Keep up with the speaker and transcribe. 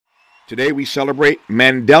Today we celebrate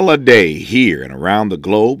Mandela Day here and around the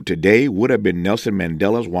globe. Today would have been Nelson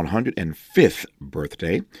Mandela's 105th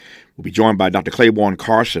birthday. We'll be joined by Dr. Clayborne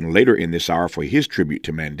Carson later in this hour for his tribute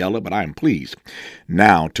to Mandela, but I am pleased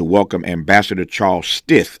now to welcome Ambassador Charles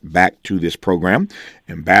Stith back to this program.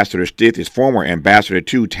 Ambassador Stith is former ambassador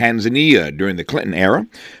to Tanzania during the Clinton era,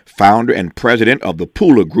 founder and president of the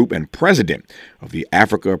Pula Group, and president of the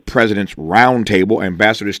Africa Presidents Roundtable.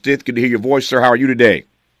 Ambassador Stith, good to hear your voice, sir. How are you today?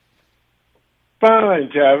 Fine,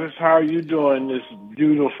 Tavis. How are you doing this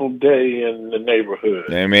beautiful day in the neighborhood?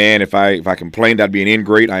 Hey, man, if I complained, I'd be an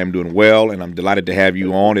ingrate. I am doing well, and I'm delighted to have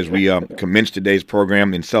you on as we commence today's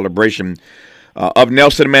program in celebration of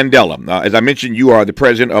Nelson Mandela. As I mentioned, you are the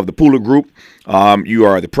president of the Pula Group. You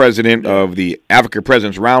are the president of the Africa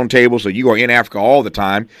Presidents Roundtable, so you are in Africa all the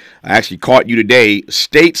time. I actually caught you today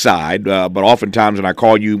stateside, but oftentimes when I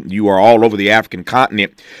call you, you are all over the African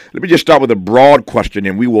continent. Let me just start with a broad question,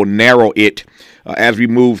 and we will narrow it as we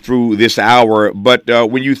move through this hour. But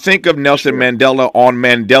when you think of Nelson Mandela on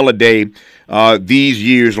Mandela Day these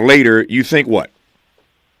years later, you think what?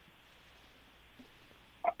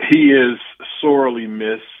 He is sorely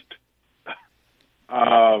missed.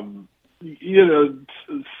 South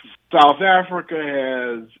Africa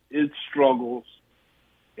has its struggles,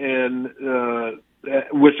 and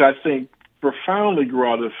which I think profoundly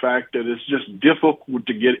grow out of the fact that it's just difficult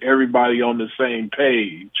to get everybody on the same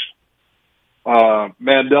page.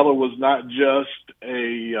 Mandela was not just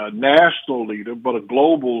a national leader, but a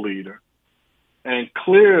global leader, and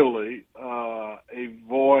clearly a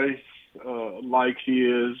voice like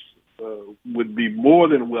his would be more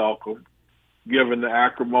than welcome, given the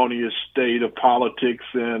acrimonious state of politics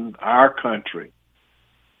in our country.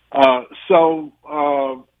 So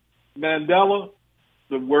Mandela,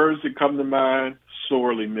 the words that come to mind,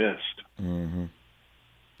 sorely missed. Mm-hmm.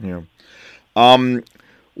 Yeah.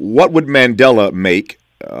 What would Mandela make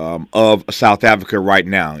of South Africa right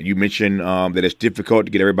now? You mentioned that it's difficult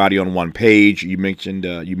to get everybody on one page. You mentioned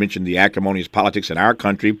the acrimonious politics in our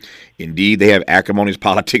country. Indeed, they have acrimonious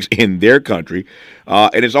politics in their country,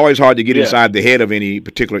 and it's always hard to get inside the head of any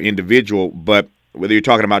particular individual. But whether you're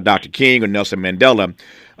talking about Dr. King or Nelson Mandela,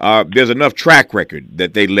 there's enough track record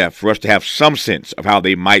that they left for us to have some sense of how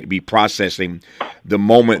they might be processing the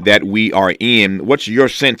moment that we are in. What's your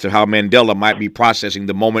sense of how Mandela might be processing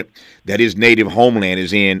the moment that his native homeland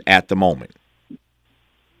is in at the moment?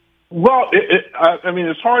 Well,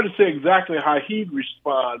 it's hard to say exactly how he'd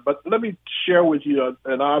respond, but let me share with you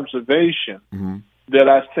an observation that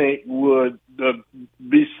I think would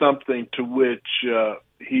be something to which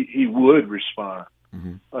he would respond.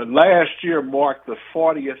 Last year marked the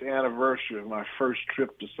 40th anniversary of my first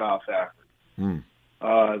trip to South Africa.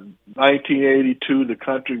 1982, the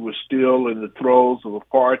country was still in the throes of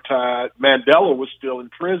apartheid. Mandela was still in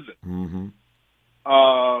prison.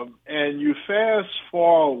 And you fast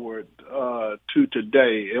forward to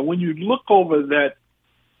today, and when you look over that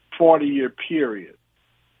 40-year period,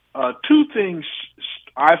 two things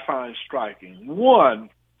I find striking. One,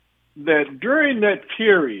 that during that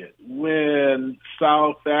period when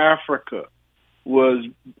South Africa was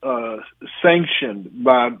sanctioned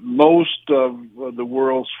by most of the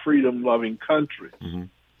world's freedom-loving countries,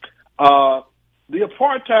 the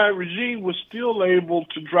apartheid regime was still able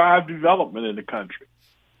to drive development in the country.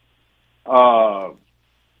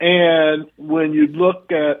 And when you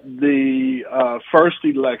look at the first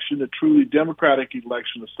election, the truly democratic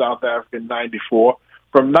election of South Africa in 94,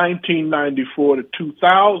 from 1994 to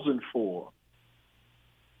 2004,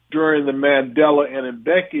 during the Mandela and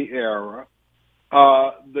Mbeki era,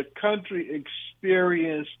 the country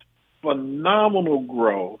experienced phenomenal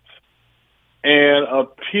growth and a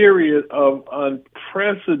period of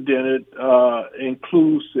unprecedented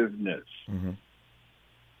inclusiveness.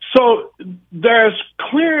 So there's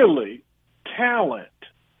clearly talent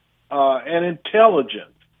and intelligence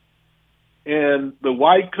in the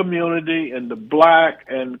white community, in the black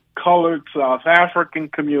and colored South African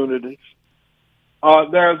communities.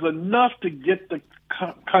 There's enough to get the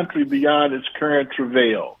country beyond its current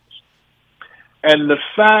travails. And the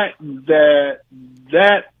fact that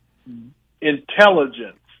that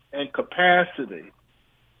intelligence and capacity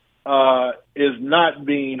is not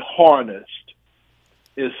being harnessed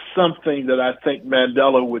is something that I think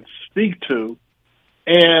Mandela would speak to.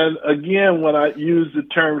 And again, when I use the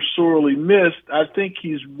term sorely missed, I think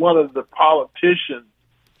he's one of the politicians,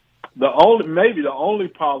 maybe the only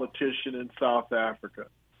politician in South Africa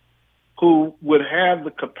who would have the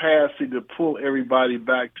capacity to pull everybody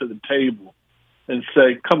back to the table and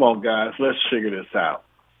say, come on, guys, let's figure this out.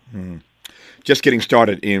 Just getting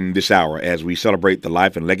started in this hour as we celebrate the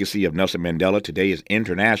life and legacy of Nelson Mandela. Today is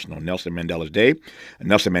International Nelson Mandela's Day,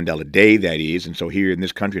 Nelson Mandela Day, that is. And so here in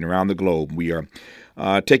this country and around the globe, we are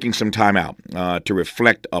taking some time out to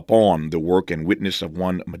reflect upon the work and witness of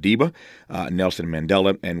one Madiba, Nelson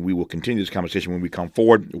Mandela, and we will continue this conversation when we come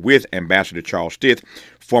forward with Ambassador Charles Stith,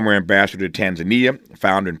 former ambassador to Tanzania,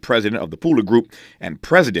 founder and president of the Pula Group, and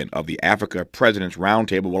president of the Africa Presidents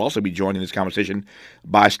Roundtable. We'll also be joined in this conversation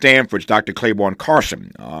by Stanford's Dr. Clayborne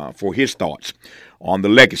Carson for his thoughts on the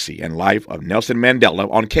legacy and life of Nelson Mandela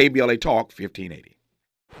on KBLA Talk 1580.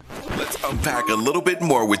 Let's unpack a little bit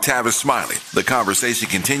more with Tavis Smiley. The conversation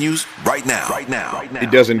continues right now. It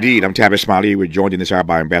does indeed. I'm Tavis Smiley. We're joined in this hour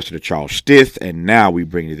by Ambassador Charles Stith, and now we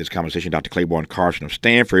bring to this conversation Dr. Clayborne Carson of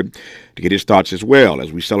Stanford to get his thoughts as well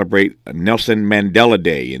as we celebrate Nelson Mandela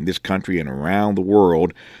Day in this country and around the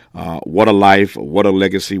world. What a life, what a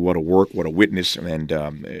legacy, what a work, what a witness, and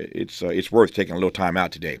it's worth taking a little time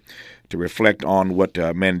out today to reflect on what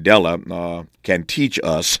Mandela can teach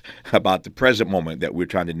us about the present moment that we're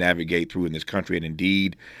trying to navigate through in this country and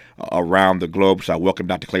indeed around the globe. So I welcome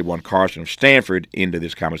Dr. Clayborne Carson of Stanford into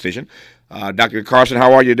this conversation. Dr. Carson,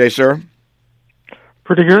 how are you today, sir?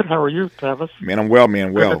 Pretty good. How are you, Tavis? Man, I'm well,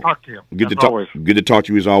 man. Well, good to talk to you. Good to talk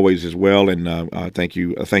to you as well. And thank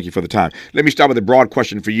you for the time. Let me start with a broad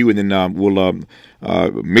question for you, and then we'll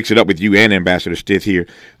mix it up with you and Ambassador Stith here.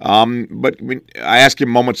 But I asked him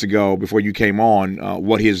moments ago before you came on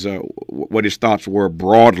what his thoughts were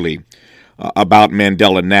broadly about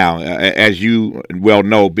Mandela. Now, as you well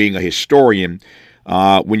know, being a historian,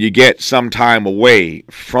 when you get some time away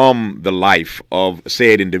from the life of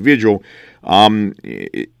said individual,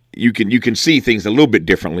 you can see things a little bit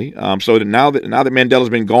differently. So that now that Mandela's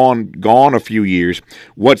been gone a few years,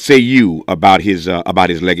 what say you about his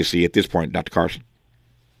legacy at this point, Dr. Carson?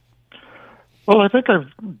 Well, I think I've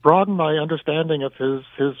broadened my understanding of his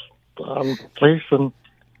place in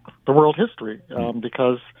the world history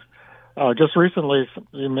because just recently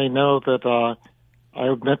you may know that I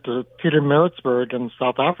went to Pietermaritzburg in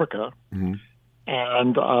South Africa. Mm-hmm.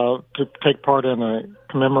 And to take part in a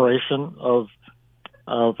commemoration of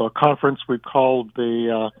a conference we called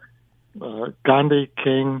the Gandhi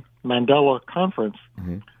King Mandela Conference.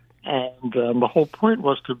 Mm-hmm. And the whole point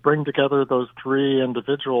was to bring together those three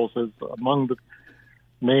individuals as among the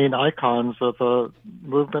main icons of a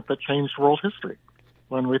movement that changed world history.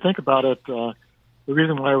 When we think about it, the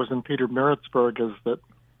reason why I was in Pietermaritzburg is that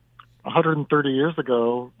 130 years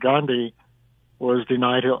ago, Gandhi was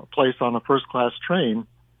denied a place on a first-class train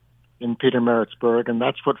in Pietermaritzburg, and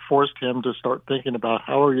that's what forced him to start thinking about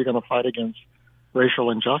how are you going to fight against racial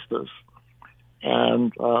injustice.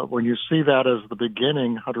 And when you see that as the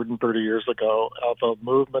beginning 130 years ago of a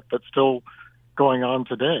movement that's still going on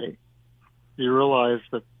today, you realize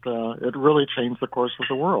that it really changed the course of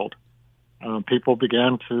the world. People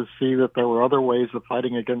began to see that there were other ways of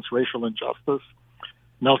fighting against racial injustice.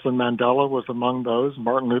 Nelson Mandela was among those.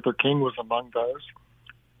 Martin Luther King was among those.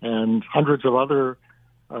 And hundreds of other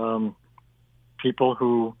people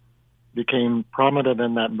who became prominent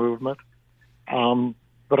in that movement.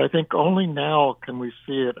 But I think only now can we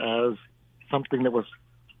see it as something that was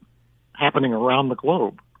happening around the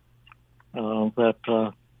globe.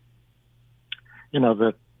 That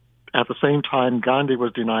at the same time Gandhi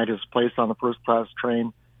was denied his place on a first-class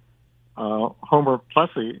train, Homer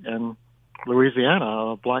Plessy in Louisiana,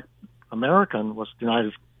 a black American, was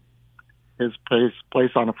denied his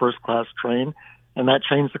place on a first-class train, and that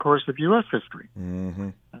changed the course of U.S. history. Mm-hmm.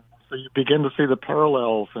 So you begin to see the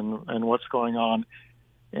parallels and what's going on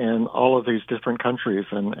in all of these different countries,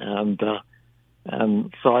 and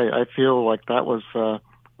so I feel like that was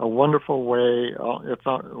a wonderful way. It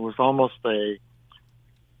was almost a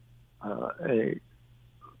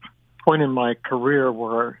point in my career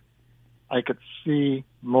where I could see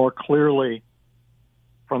more clearly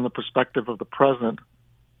from the perspective of the present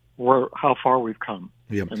how far we've come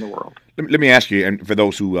in the world. Let me ask you, and for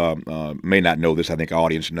those who may not know this, I think our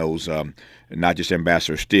audience knows not just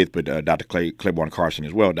Ambassador Stith, but Dr. Clayborne Carson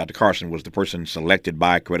as well. Dr. Carson was the person selected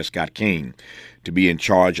by Coretta Scott King to be in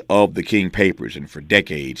charge of the King Papers, and for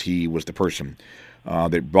decades he was the person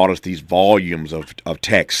that brought us these volumes of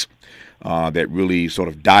texts that really sort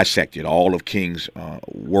of dissected all of King's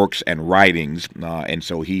works and writings, and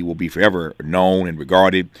so he will be forever known and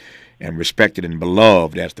regarded and respected and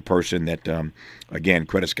beloved as the person that, again,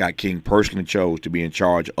 Coretta Scott King personally chose to be in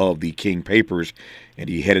charge of the King Papers, and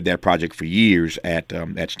he headed that project for years at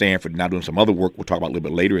Stanford, now doing some other work we'll talk about a little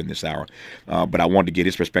bit later in this hour. But I wanted to get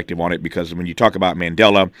his perspective on it, because when you talk about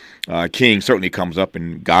Mandela, King certainly comes up,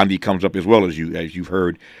 and Gandhi comes up as well, as you've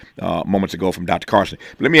heard moments ago from Dr. Carson.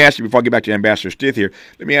 But let me ask you, before I get back to Ambassador Stith here,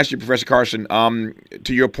 let me ask you, Professor Carson,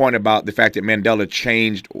 to your point about the fact that Mandela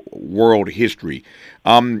changed world history.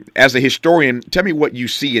 As a historian, tell me what you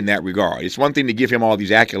see in that regard. It's one thing to give him all these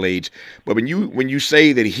accolades, but when you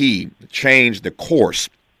say that he changed the course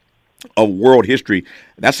of world history,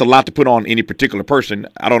 that's a lot to put on any particular person.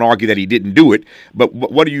 I don't argue that he didn't do it, but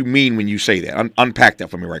what do you mean when you say that? Unpack that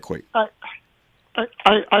for me right quick.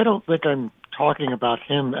 I don't think I'm talking about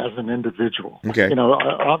him as an individual. Okay. You know,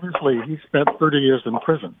 obviously he spent 30 years in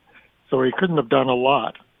prison, so he couldn't have done a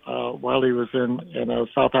lot while he was in a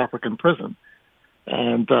South African prison.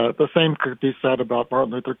 And the same could be said about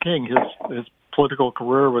Martin Luther King. His political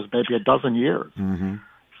career was maybe a dozen years. Mm-hmm.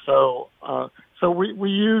 So we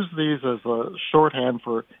use these as a shorthand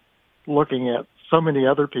for looking at so many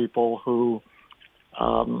other people who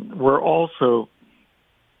were also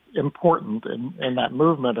important in that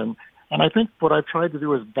movement. And I think what I've tried to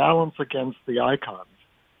do is balance against the icons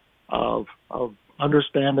of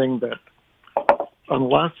understanding that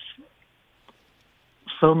unless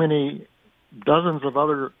so many dozens of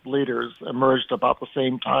other leaders emerged about the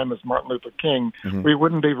same time as Martin Luther King, mm-hmm. we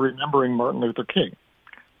wouldn't be remembering Martin Luther King.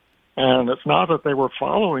 And it's not that they were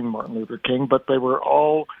following Martin Luther King, but they were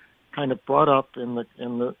all kind of brought up in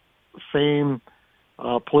the same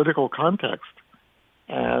political context.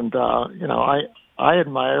 And you know, I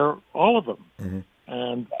admire all of them. Mm-hmm.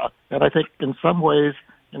 And I think in some ways,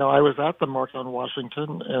 you know, I was at the March on Washington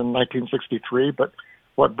in 1963, but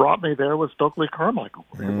what brought me there was Stokely Carmichael.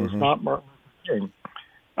 Mm-hmm. It was not Martin Luther King.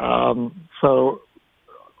 So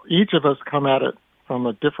each of us come at it from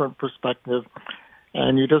a different perspective,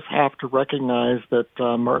 and you just have to recognize that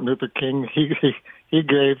Martin Luther King, he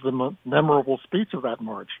gave the memorable speech of that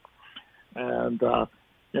march, and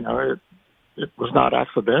you know, it was not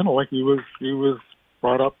accidental. He was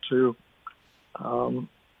brought up to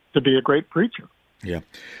be a great preacher. Yeah.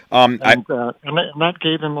 And that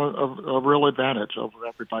gave him a real advantage over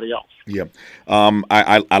everybody else. Yeah.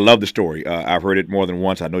 I love the story. I've heard it more than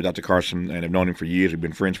once. I know Dr. Carson and have known him for years. We've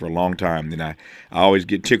been friends for a long time. And I always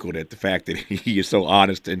get tickled at the fact that he is so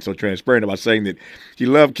honest and so transparent about saying that he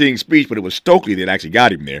loved King's speech, but it was Stokely that actually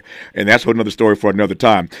got him there. And that's another story for another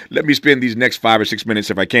time. Let me spend these next 5 or 6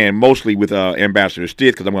 minutes, if I can, mostly with Ambassador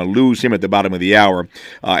Stith, because I'm going to lose him at the bottom of the hour.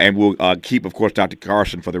 And we'll keep, of course, Dr.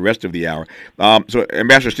 Carson for the rest of the hour. So,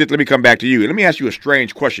 Ambassador Stith, let me come back to you. Let me ask you a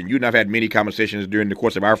strange question. You and I've had many conversations during the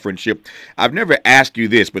course of our friendship. I've never asked you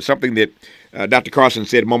this, but something that Dr. Carson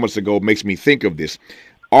said moments ago makes me think of this.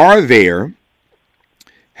 Have there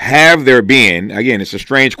been, again, it's a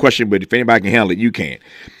strange question, but if anybody can handle it, you can.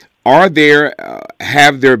 Have there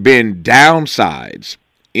been downsides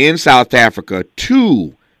in South Africa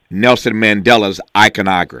to Nelson Mandela's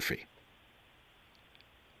iconography?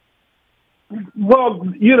 Well,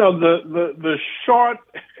 you know, the short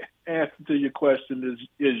answer to your question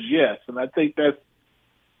is yes, and I think that's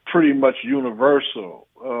pretty much universal.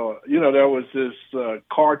 You know, there was this a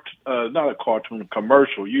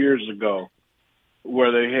commercial years ago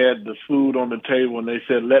where they had the food on the table and they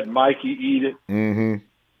said, "Let Mikey eat it." Mm-hmm.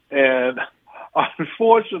 And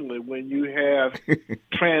unfortunately, when you have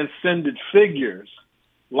transcendent figures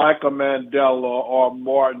like a Mandela or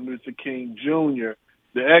Martin Luther King Jr.,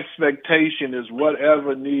 the expectation is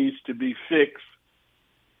whatever needs to be fixed,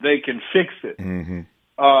 they can fix it. Mm-hmm.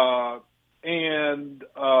 And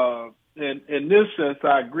in this sense,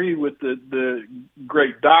 I agree with the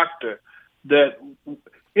great doctor that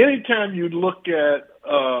anytime you look at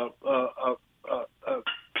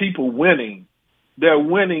people winning, they're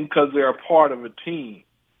winning because they're a part of a team.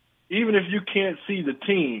 Even if you can't see the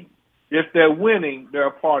team, if they're winning, they're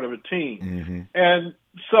a part of a team. Mm-hmm. And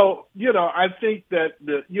so, you know, I think that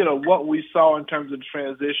what we saw in terms of the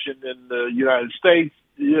transition in the United States,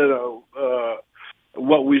 you know,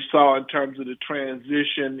 what we saw in terms of the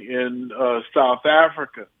transition in South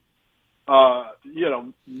Africa, you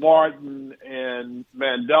know, Martin and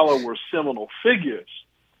Mandela were seminal figures.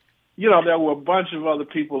 You know, there were a bunch of other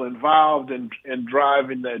people involved in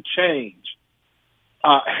driving that change.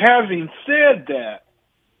 Having said that,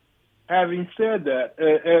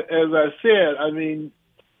 as I said, I mean,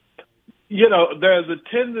 you know, there's a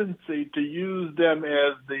tendency to use them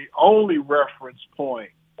as the only reference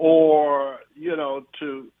point, or, you know,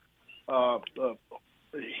 to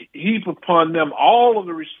heap upon them all of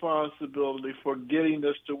the responsibility for getting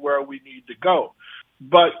us to where we need to go.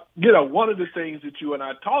 But, one of the things that you and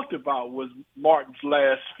I talked about was Martin's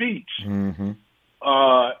last speech in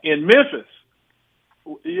Memphis.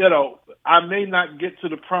 I may not get to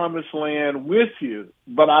the promised land with you,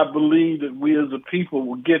 but I believe that we as a people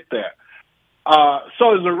will get there.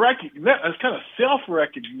 So it's kind of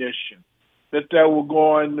self-recognition that there were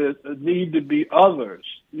going to need to be others,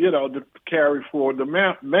 to carry forward the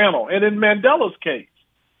mantle. And in Mandela's case,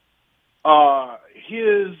 the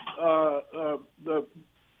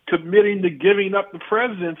committing to giving up the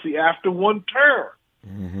presidency after one term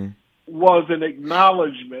was an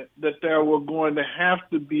acknowledgement that there were going to have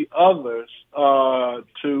to be others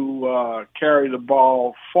to carry the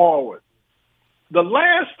ball forward. The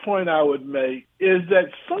last point I would make is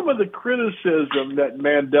that some of the criticism that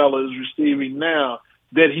Mandela is receiving now,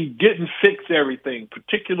 that he didn't fix everything,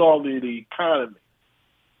 particularly the economy,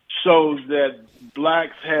 shows that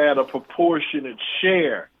blacks had a proportionate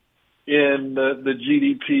share in the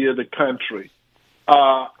GDP of the country.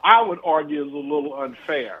 I would argue is a little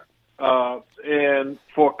unfair, and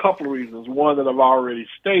for a couple of reasons. One that I've already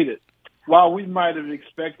stated. While we might have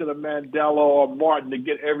expected a Mandela or Martin to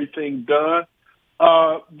get everything done,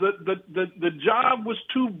 the job was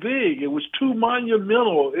too big. It was too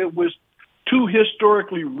monumental. It was too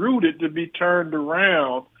historically rooted to be turned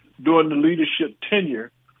around during the leadership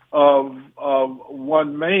tenure of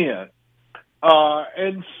one man.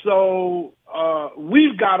 And so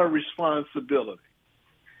we've got a responsibility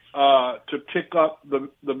to pick up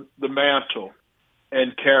the mantle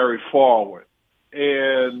and carry forward.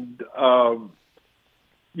 And, I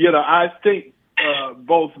think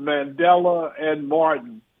both Mandela and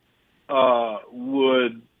Martin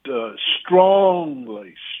would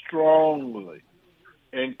strongly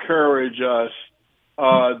encourage us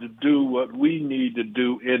to do what we need to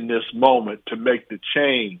do in this moment to make the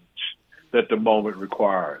change that the moment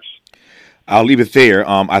requires. I'll leave it there.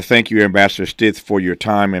 I thank you, Ambassador Stith, for your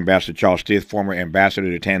time. Ambassador Charles Stith, former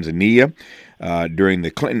ambassador to Tanzania during the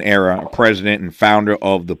Clinton era, president and founder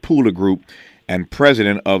of the Pula Group, and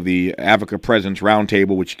president of the Africa Presidents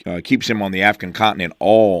Roundtable, which keeps him on the African continent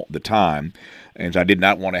all the time. And so I did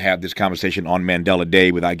not want to have this conversation on Mandela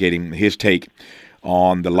Day without getting his take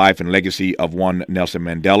on the life and legacy of one Nelson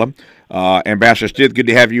Mandela. Ambassador Stith, good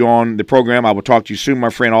to have you on the program. I will talk to you soon, my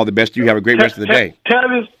friend. All the best to you. Have a great rest of the day.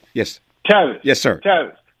 Tavis? Yes. Tavis? Yes, sir.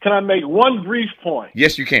 Tavis, can I make one brief point?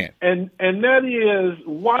 Yes, you can. And that is,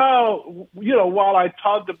 while I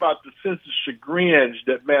talked about the sense of chagrin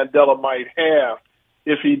that Mandela might have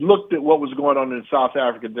if he looked at what was going on in South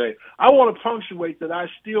Africa today, I want to punctuate that I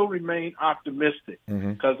still remain optimistic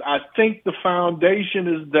because I think the foundation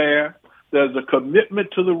is there. There's a commitment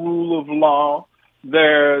to the rule of law.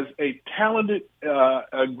 There's a talented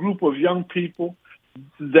a group of young people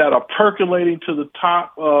that are percolating to the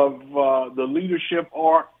top of the leadership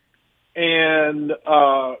arc. And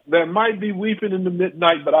there might be weeping in the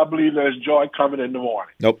midnight, but I believe there's joy coming in the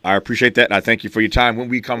morning. Nope, I appreciate that, and I thank you for your time. When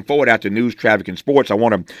we come forward after news, traffic, and sports, I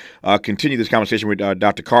want to continue this conversation with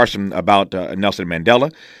Dr. Carson about Nelson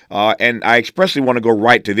Mandela, and I expressly want to go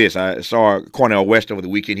right to this. I saw Cornel West over the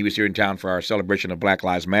weekend. He was here in town for our celebration of Black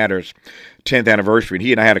Lives Matter's 10th anniversary, and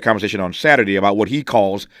he and I had a conversation on Saturday about what he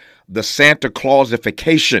calls the Santa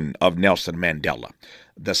Clausification of Nelson Mandela.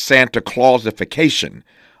 The Santa Clausification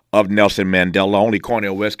of Nelson Mandela. Only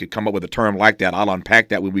Cornel West could come up with a term like that. I'll unpack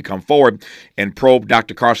that when we come forward and probe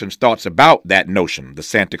Dr. Carson's thoughts about that notion, the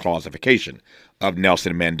Santa Clausification of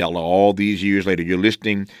Nelson Mandela. All these years later, you're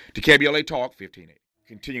listening to KBLA Talk 1580.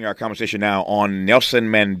 Continuing our conversation now on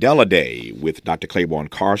Nelson Mandela Day with Dr. Clayborne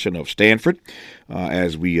Carson of Stanford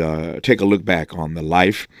as we take a look back on the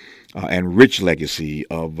life and rich legacy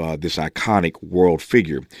of this iconic world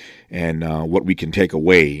figure and what we can take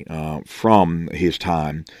away from his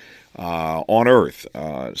time on Earth.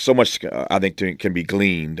 So much, I think, can be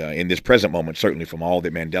gleaned in this present moment, certainly from all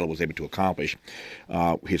that Mandela was able to accomplish.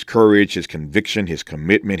 His courage, his conviction, his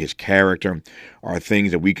commitment, his character are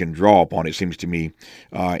things that we can draw upon, it seems to me,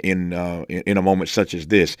 in a moment such as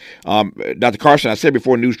this. Dr. Carson, I said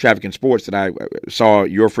before news, traffic, and sports that I saw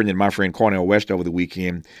your friend and my friend Cornel West over the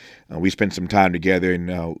weekend. We spent some time together,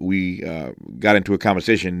 and we got into a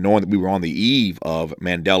conversation knowing that we were on the eve of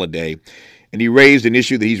Mandela Day. And he raised an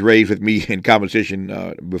issue that he's raised with me in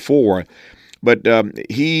conversation before. But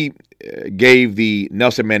he gave the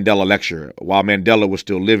Nelson Mandela lecture. While Mandela was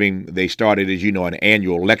still living, they started, as you know, an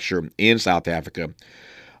annual lecture in South Africa.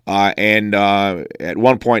 And at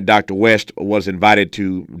one point, Dr. West was invited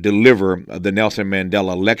to deliver the Nelson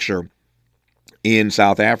Mandela lecture in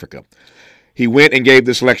South Africa. he went and gave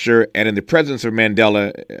this lecture, and in the presence of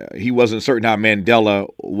Mandela, he wasn't certain how Mandela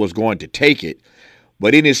was going to take it.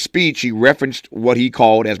 But in his speech, he referenced what he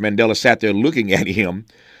called, as Mandela sat there looking at him,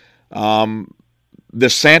 the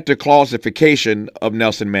Santa Clausification of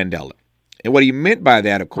Nelson Mandela. And what he meant by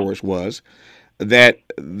that, of course, was that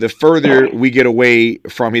the further we get away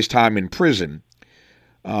from his time in prison,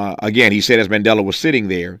 again, he said as Mandela was sitting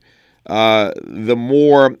there, the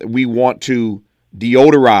more we want to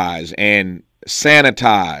deodorize and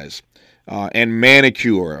sanitize and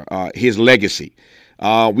manicure his legacy.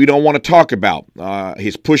 We don't want to talk about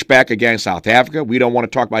his pushback against South Africa. We don't want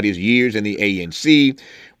to talk about his years in the ANC.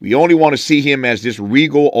 We only want to see him as this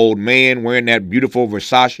regal old man wearing that beautiful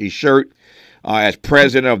Versace shirt as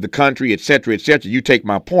president of the country, et cetera, et cetera. You take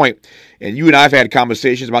my point. And you and I have had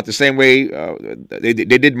conversations about the same way they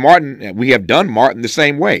did Martin. We have done Martin the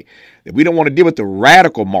same way. We don't want to deal with the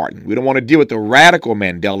radical Martin. We don't want to deal with the radical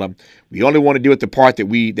Mandela. We only want to deal with the part that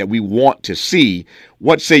we want to see.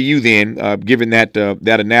 What say you then, given that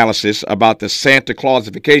analysis about the Santa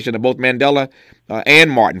Clausification of both Mandela and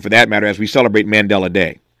Martin, for that matter, as we celebrate Mandela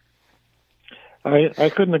Day?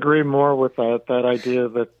 I couldn't agree more with that idea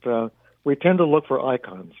that we tend to look for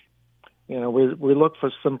icons. You know, we look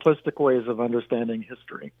for simplistic ways of understanding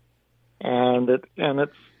history, and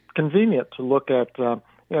it's convenient to look at.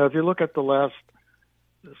 If you look at the last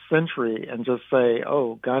century and just say,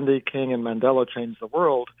 "Oh, Gandhi, King, and Mandela changed the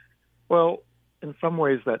world," well, in some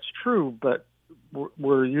ways that's true, but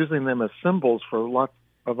we're using them as symbols for lots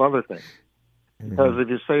of other things. Mm-hmm. Because if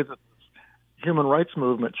you say that the human rights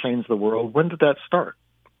movement changed the world, when did that start?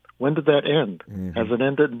 When did that end? Mm-hmm. Has it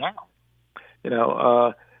ended now? You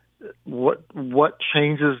know, what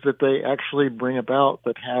changes did they actually bring about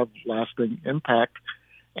that have lasting impact,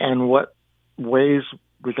 and what ways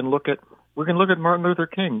we can look at Martin Luther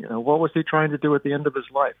King. You know, what was he trying to do at the end of his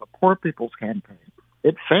life? A poor people's campaign.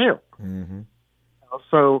 It failed. Mm-hmm.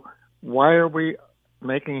 So why are we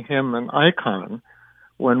making him an icon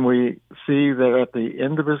when we see that at the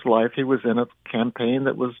end of his life he was in a campaign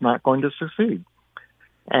that was not going to succeed,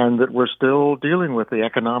 and that we're still dealing with the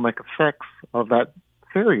economic effects of that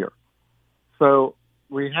failure? So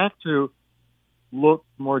we have to look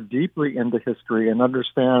more deeply into history and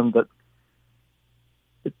understand that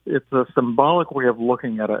it's a symbolic way of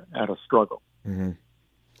looking at a struggle. Mm-hmm.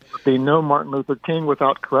 There would be no Martin Luther King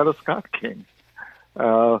without Coretta Scott King.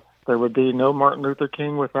 There would be no Martin Luther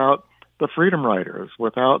King without the Freedom Riders,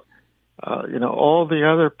 without all the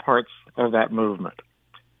other parts of that movement.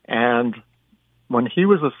 And when he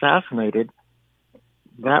was assassinated,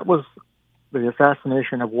 that was the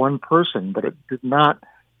assassination of one person, but it did not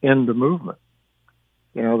end the movement.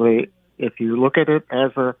 You know, if you look at it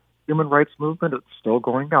as a human rights movement, it's still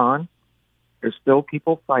going on. There's still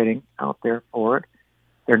people fighting out there for it.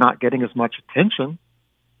 They're not getting as much attention,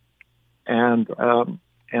 and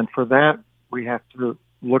for that we have to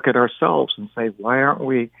look at ourselves and say, why aren't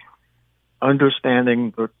we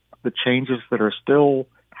understanding the changes that are still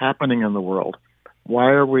happening in the world?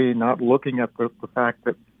 Why are we not looking at the fact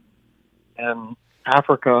that in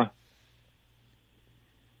Africa,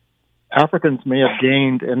 Africans may have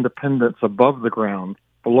gained independence above the ground.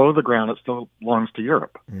 Below the ground, it still belongs to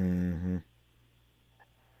Europe. Mm-hmm.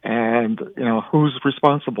 And, who's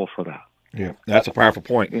responsible for that? Yeah, that's a powerful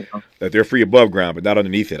point. That they're free above ground, but not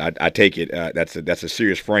underneath it. I take it that's a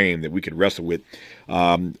serious frame that we could wrestle with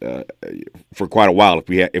for quite a while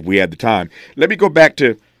if we had the time. Let me go back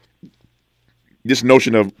to this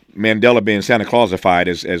notion of Mandela being Santa Clausified,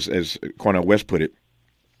 as Cornel West put it,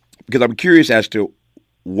 because I'm curious as to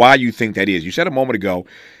why you think that is. You said a moment ago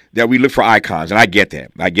that we look for icons, and I get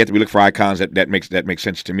that. I get that we look for icons. That makes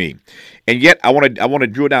sense to me. And yet, I want to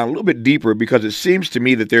drill down a little bit deeper, because it seems to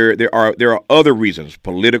me that there are other reasons,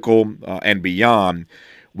 political and beyond,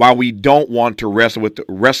 why we don't want to wrestle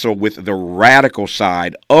with the radical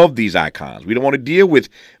side of these icons. We don't want to deal with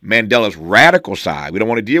Mandela's radical side. We don't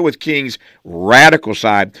want to deal with King's radical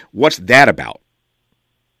side. What's that about?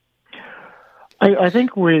 I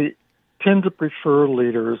think we tend to prefer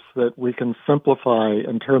leaders that we can simplify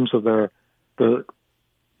in terms of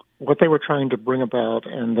what they were trying to bring about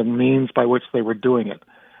and the means by which they were doing it.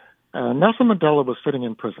 Nelson Mandela was sitting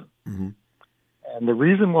in prison, mm-hmm. and the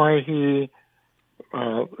reason why his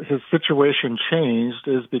situation changed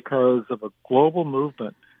is because of a global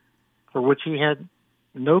movement for which he had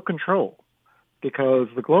no control, because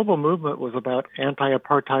the global movement was about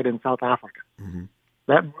anti-apartheid in South Africa. Mm-hmm.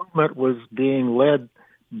 That movement was being led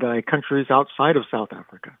by countries outside of South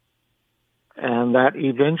Africa, and that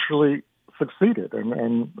eventually succeeded.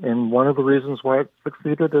 And one of the reasons why it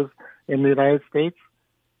succeeded is in the United States,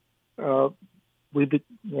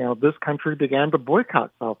 this country began to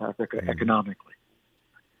boycott South Africa economically.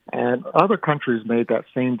 And other countries made that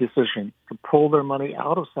same decision to pull their money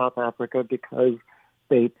out of South Africa because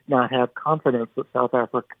they did not have confidence that South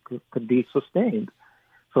Africa could be sustained.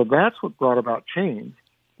 So that's what brought about change.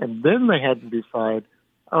 And then they had to decide,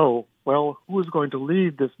 who is going to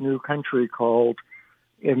lead this new country called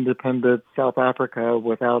independent South Africa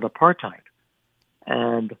without apartheid?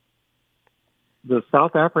 And the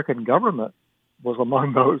South African government was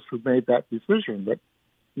among those who made that decision, that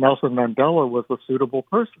Nelson Mandela was a suitable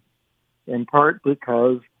person, in part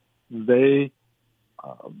because they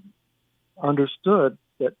understood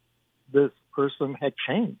that this person had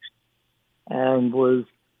changed and was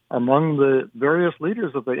among the various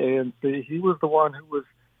leaders of the ANC. He was the one who was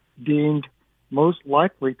deemed most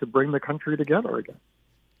likely to bring the country together again.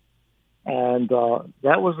 And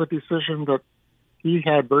that was a decision that he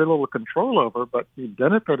had very little control over, but he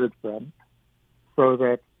benefited from, so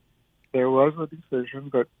that there was a decision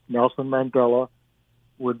that Nelson Mandela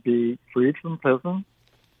would be freed from prison,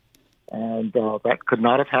 and that could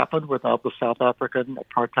not have happened without the South African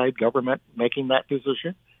apartheid government making that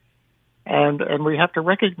decision. And we have to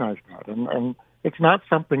recognize that. And it's not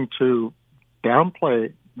something to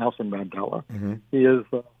downplay Nelson Mandela. Mm-hmm. He is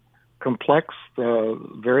a complex,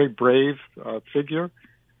 very brave figure,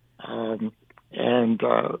 and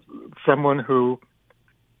someone who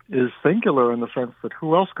is singular in the sense that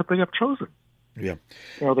who else could they have chosen? Yeah,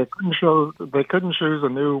 they couldn't choose a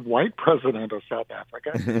new white president of South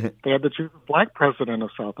Africa. They had to choose a black president of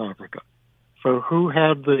South Africa. So who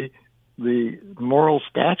had the moral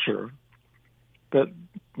stature that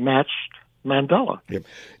matched Mandela? Yep.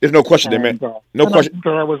 There's no question that that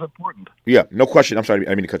was important. Yeah, no question. I'm sorry,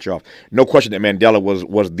 I mean to cut you off. No question that Mandela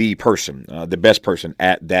was the person, the best person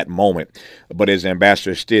at that moment. But as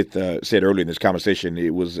Ambassador Stith said earlier in this conversation,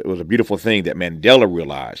 it was a beautiful thing that Mandela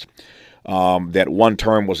realized that one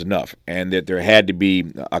term was enough, and that there had to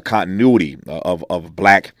be a continuity of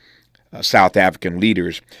black South African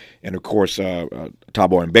leaders. And of course, Thabo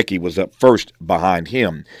Mbeki was up first behind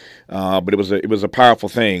him. But it was a powerful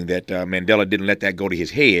thing that Mandela didn't let that go to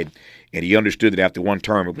his head, and he understood that after one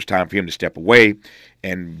term, it was time for him to step away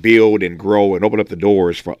and build and grow and open up the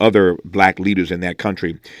doors for other black leaders in that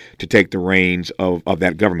country to take the reins of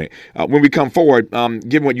that government. When we come forward,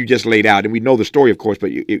 given what you just laid out, and we know the story, of course,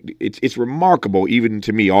 but it's remarkable, even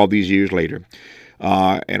to me, all these years later.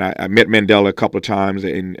 And I met Mandela a couple of times,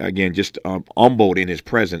 and again, just humbled in his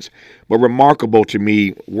presence. But remarkable to me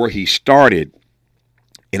where he started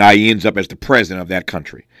and how he ends up as the president of that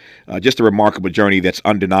country. Just a remarkable journey that's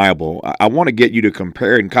undeniable. I want to get you to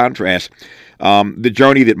compare and contrast the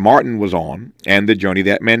journey that Martin was on and the journey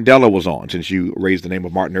that Mandela was on, since you raised the name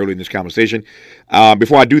of Martin earlier in this conversation.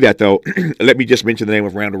 Before I do that, though, let me just mention the name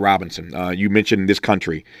of Randall Robinson. You mentioned this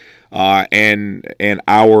country. And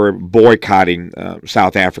our boycotting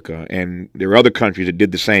South Africa, and there are other countries that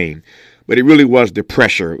did the same, but it really was the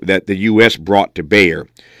pressure that the U.S. brought to bear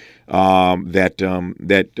that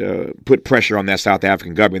put pressure on that South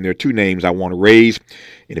African government. There are two names I want to raise,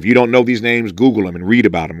 and if you don't know these names, Google them and read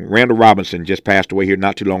about them. Randall Robinson just passed away here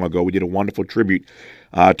not too long ago. We did a wonderful tribute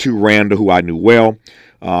to Randall, who I knew well.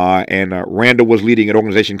 And Randall was leading an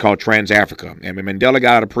organization called Trans-Africa. And when Mandela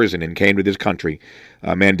got out of prison and came to this country,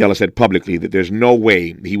 Mandela said publicly that there's no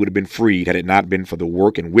way he would have been freed had it not been for the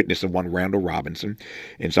work and witness of one Randall Robinson.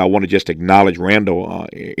 And so I want to just acknowledge Randall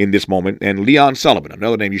in this moment. And Leon Sullivan,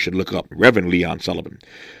 another name you should look up, Reverend Leon Sullivan.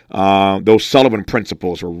 Those Sullivan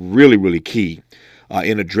principles are really, really key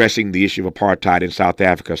in addressing the issue of apartheid in South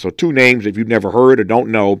Africa. So two names, if you've never heard or don't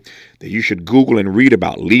know, that you should Google and read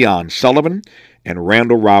about: Leon Sullivan and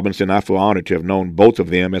Randall Robinson. I feel honored to have known both of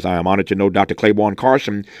them, as I am honored to know Dr. Clayborne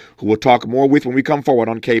Carson, who we'll talk more with when we come forward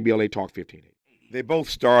on KBLA Talk 15. They both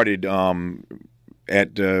started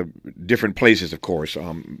at different places, of course,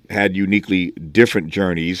 had uniquely different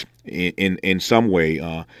journeys in some way,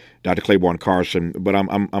 Dr. Clayborne Carson. But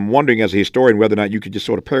I'm wondering, as a historian, whether or not you could just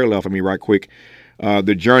sort of parallel for me right quick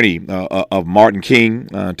the journey of Martin King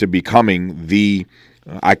to becoming the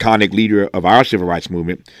iconic leader of our civil rights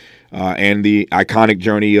movement, and the iconic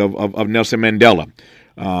journey of Nelson Mandela,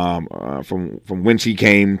 from whence he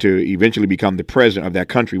came to eventually become the president of that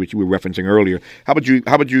country, which you were referencing earlier. How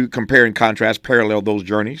would you compare and contrast, parallel those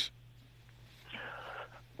journeys?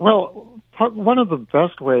 Well, one of the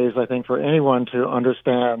best ways, I think, for anyone to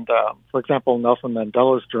understand, for example, Nelson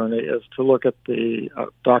Mandela's journey, is to look at the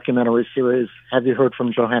documentary series "Have You Heard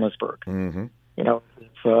from Johannesburg?" Mm-hmm.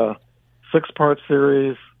 It's a 6-part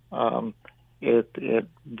series. It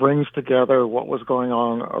brings together what was going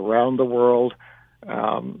on around the world,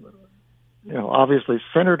 obviously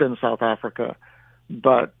centered in South Africa,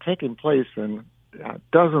 but taking place in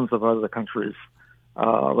dozens of other countries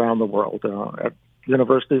around the world, at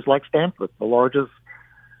universities like Stanford. The largest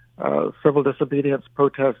civil disobedience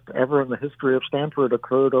protest ever in the history of Stanford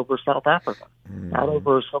occurred over South Africa, not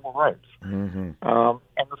over civil rights. And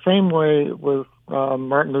the same way with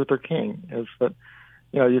Martin Luther King is that,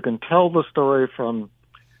 you can tell the story from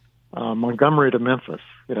Montgomery to Memphis.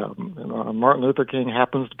 Martin Luther King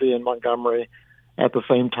happens to be in Montgomery at the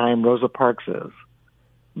same time Rosa Parks is.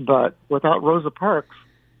 But without Rosa Parks,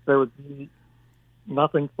 there would be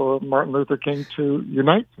nothing for Martin Luther King to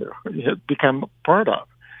unite to, become part of.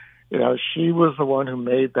 She was the one who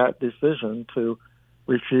made that decision to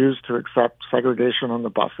refuse to accept segregation on the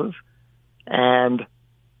buses. And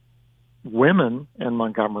women in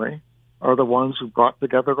Montgomery are the ones who brought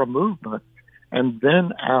together a movement and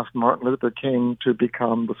then asked Martin Luther King to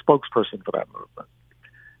become the spokesperson for that movement.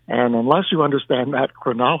 And unless you understand that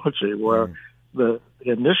chronology, where the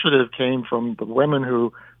initiative came from the women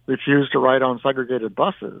who refused to ride on segregated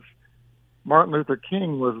buses, Martin Luther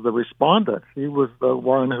King was the respondent. He was the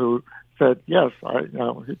one who said, yes, I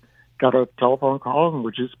got a telephone call, and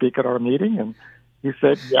would you speak at our meeting? And he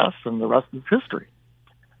said yes, and the rest is history.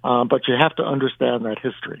 But you have to understand that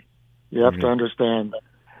history. You have to understand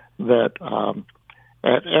that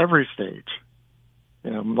at every stage,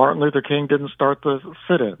 Martin Luther King didn't start the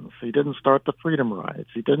sit-ins. He didn't start the freedom rides.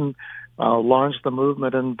 He didn't launch the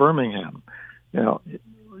movement in Birmingham.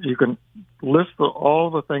 You can list all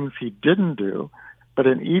the things he didn't do, but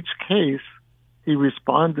in each case, he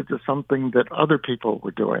responded to something that other people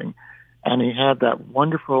were doing, and he had that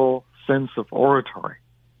wonderful sense of oratory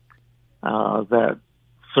that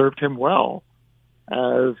served him well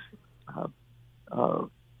as,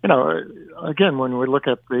 again, when we look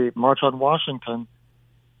at the March on Washington,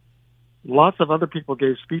 lots of other people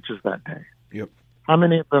gave speeches that day. Yep. How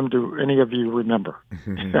many of them do any of you remember?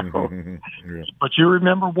 But you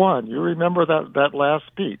remember one. You remember that last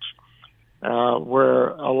speech where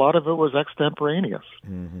a lot of it was extemporaneous.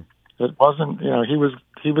 It wasn't, he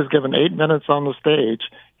was given 8 minutes on the stage.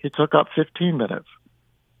 He took up 15 minutes.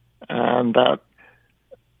 And that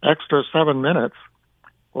extra 7 minutes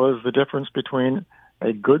was the difference between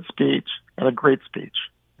a good speech and a great speech.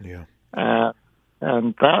 Yeah.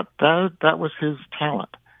 And that was his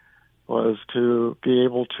talent, was to be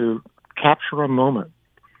able to capture a moment,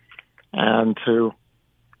 and to,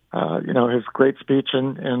 his great speech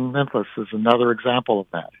in Memphis is another example of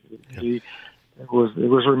that. It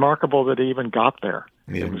was remarkable that he even got there.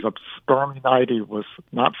 Yeah. It was a stormy night. He was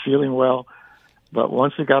not feeling well, but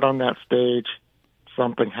once he got on that stage,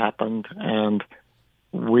 something happened, and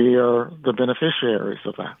we are the beneficiaries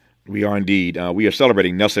of that. We are indeed. We are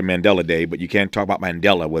celebrating Nelson Mandela Day, but you can't talk about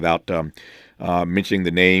Mandela without mentioning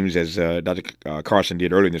the names, as Dr. Carson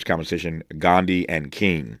did earlier in this conversation, Gandhi and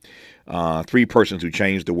King. Three persons who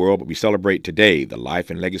changed the world, but we celebrate today the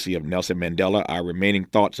life and legacy of Nelson Mandela. Our remaining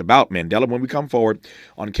thoughts about Mandela when we come forward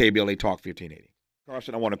on KBLA Talk 1580.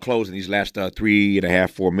 Carson, I want to close in these last 4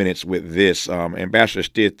 minutes with this. Ambassador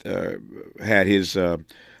Stith had his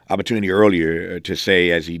opportunity earlier to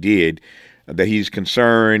say, as he did, that he's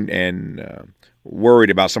concerned and worried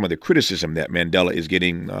about some of the criticism that Mandela is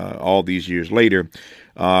getting all these years later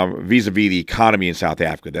vis-a-vis the economy in South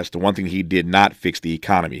Africa. That's the one thing he did not fix, the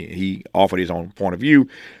economy. He offered his own point of view.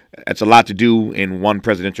 That's a lot to do in one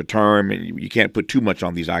presidential term, and you can't put too much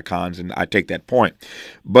on these icons, and I take that point.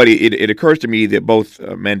 But it occurs to me that both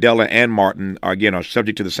Mandela and Martin, are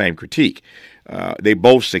subject to the same critique. They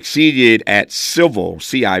both succeeded at civil,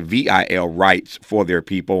 civil rights for their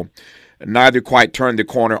people. Neither quite turned the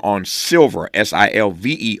corner on silver,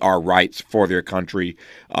 silver rights for their country,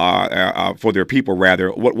 for their people,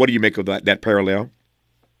 rather. What do you make of that parallel?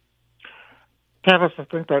 Tavis, I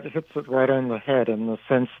think that hits it right on the head in the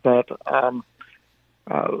sense that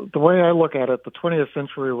the way I look at it, the 20th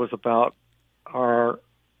century was about our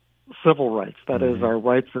civil rights, that is, our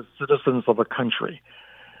rights as citizens of a country.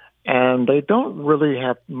 And they don't really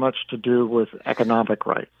have much to do with economic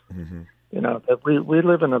rights. That we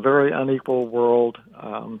live in a very unequal world,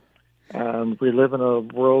 and we live in a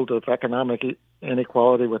world of economic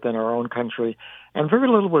inequality within our own country, and very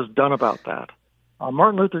little was done about that.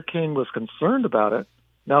 Martin Luther King was concerned about it.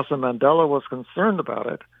 Nelson Mandela was concerned about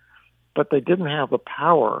it, but they didn't have the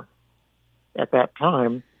power at that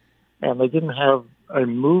time, and they didn't have a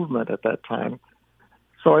movement at that time.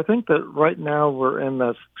 So I think that right now we're in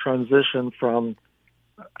this transition from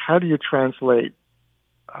how do you translate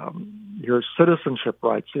your citizenship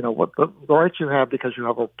rights, what the rights you have because you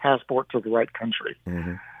have a passport to the right country,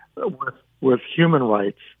 with human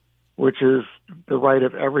rights, which is the right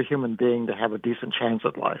of every human being to have a decent chance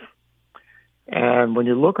at life. And when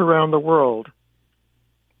you look around the world,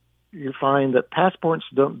 you find that passports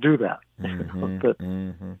don't do that. That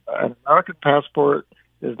an American passport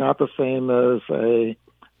is not the same as a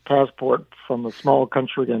passport from a small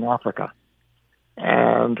country in Africa.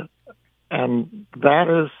 And that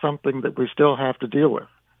is something that we still have to deal with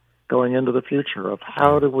going into the future of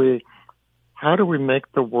how do we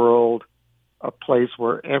make the world a place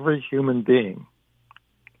where every human being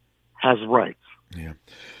has rights. Yeah.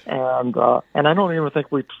 And I don't even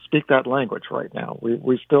think we speak that language right now.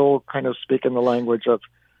 We still kind of speak in the language of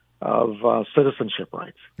citizenship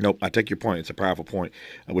rights. Nope, I take your point. It's a powerful point.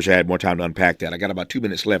 I wish I had more time to unpack that. I got about 2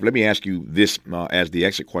 minutes left. Let me ask you this as the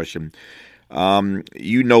exit question.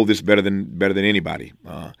 You know this better than anybody.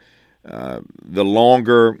 The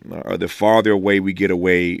longer or the farther away we get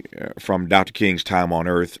away from Dr. King's time on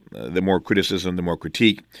earth, the more criticism, the more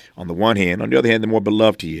critique on the one hand. On the other hand, the more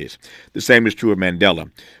beloved he is. The same is true of Mandela.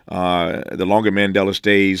 The longer Mandela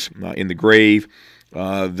stays in the grave,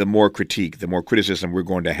 the more critique, the more criticism we're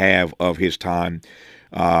going to have of his time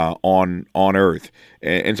on earth.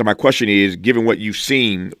 And so my question is, given what you've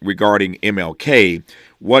seen regarding MLK,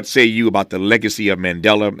 what say you about the legacy of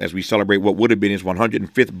Mandela as we celebrate what would have been his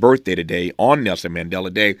 105th birthday today on Nelson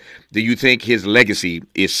Mandela Day? Do you think his legacy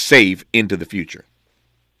is safe into the future?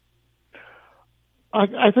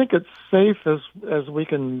 I think it's safe as we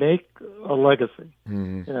can make a legacy,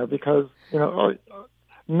 because,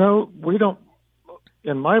 no, we don't,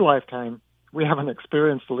 in my lifetime, we haven't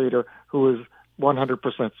experienced a leader who is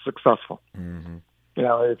 100% successful.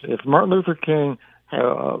 If Martin Luther King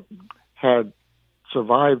had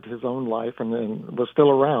survived his own life and was still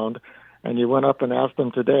around, and you went up and asked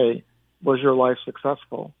him today, was your life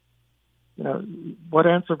successful? What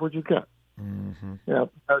answer would you get?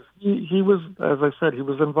 Because he was, as I said, he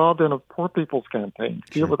was involved in a poor people's campaign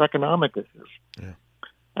to deal with economic issues. Yeah.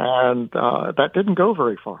 And that didn't go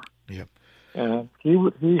very far. Yeah. And he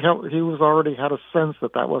was already had a sense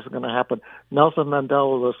that wasn't going to happen. Nelson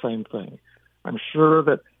Mandela, the same thing. I'm sure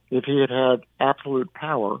that if he had absolute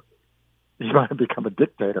power, he might have become a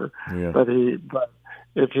dictator. Yeah. But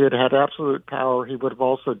if he had absolute power, he would have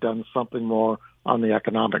also done something more on the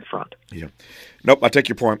economic front. Yeah. Nope, I take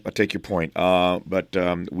your point. But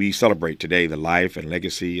we celebrate today the life and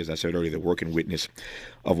legacy, as I said earlier, the work and witness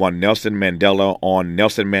of one Nelson Mandela on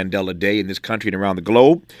Nelson Mandela Day in this country and around the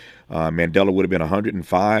globe. Mandela would have been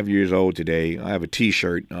 105 years old today. I have a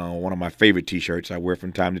T-shirt, one of my favorite T-shirts I wear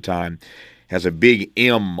from time to time. Has a big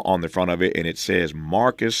M on the front of it, and it says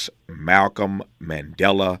Marcus, Malcolm,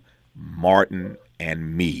 Mandela, Martin,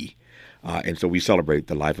 and me. And so we celebrate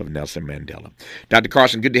the life of Nelson Mandela. Dr.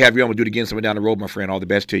 Carson, good to have you on. We'll do it again somewhere down the road, my friend. All the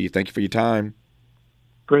best to you. Thank you for your time.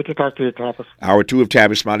 Great to talk to you, Tavis. Hour 2 of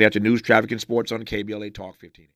Tavis, Smiley after news, traffic, and sports on KBLA Talk 15.